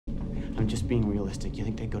I'm just being realistic. You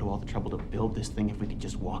think they'd go to all the trouble to build this thing if we could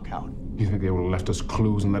just walk out? You think they would have left us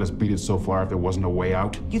clues and let us beat it so far if there wasn't a way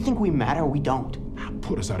out? You think we matter? We don't.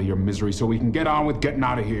 Put us out of your misery so we can get on with getting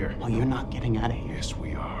out of here. Oh, you're not getting out of here. Yes,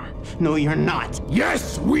 we are. No, you're not.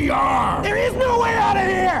 Yes, we are! There is no way out of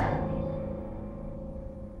here!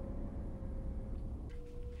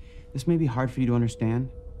 This may be hard for you to understand,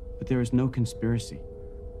 but there is no conspiracy.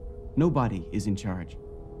 Nobody is in charge.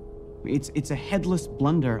 It's a headless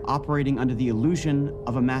blunder operating under the illusion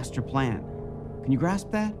of a master plan. Can you grasp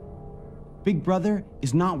that? Big Brother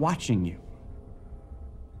is not watching you.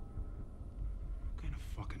 What kind of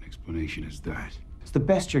fucking explanation is that? It's the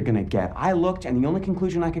best you're gonna get. I looked, and the only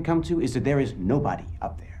conclusion I could come to is that there is nobody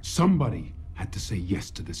up there. Somebody had to say yes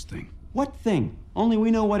to this thing. What thing? Only we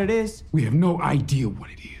know what it is. We have no idea what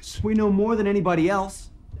it is. We know more than anybody else.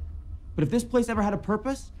 But if this place ever had a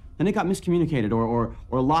purpose, then it got miscommunicated or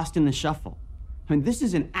lost in the shuffle. I mean, this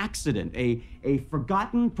is an accident, a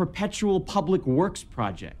forgotten perpetual public works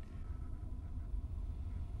project.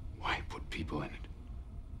 Why put people in it?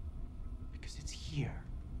 Because it's here.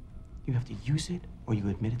 You have to use it, or you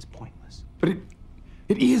admit it's pointless. But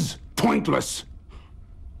it is pointless.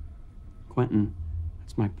 Quentin,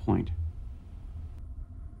 that's my point.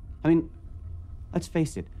 I mean, let's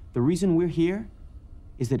face it, the reason we're here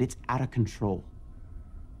is that it's out of control.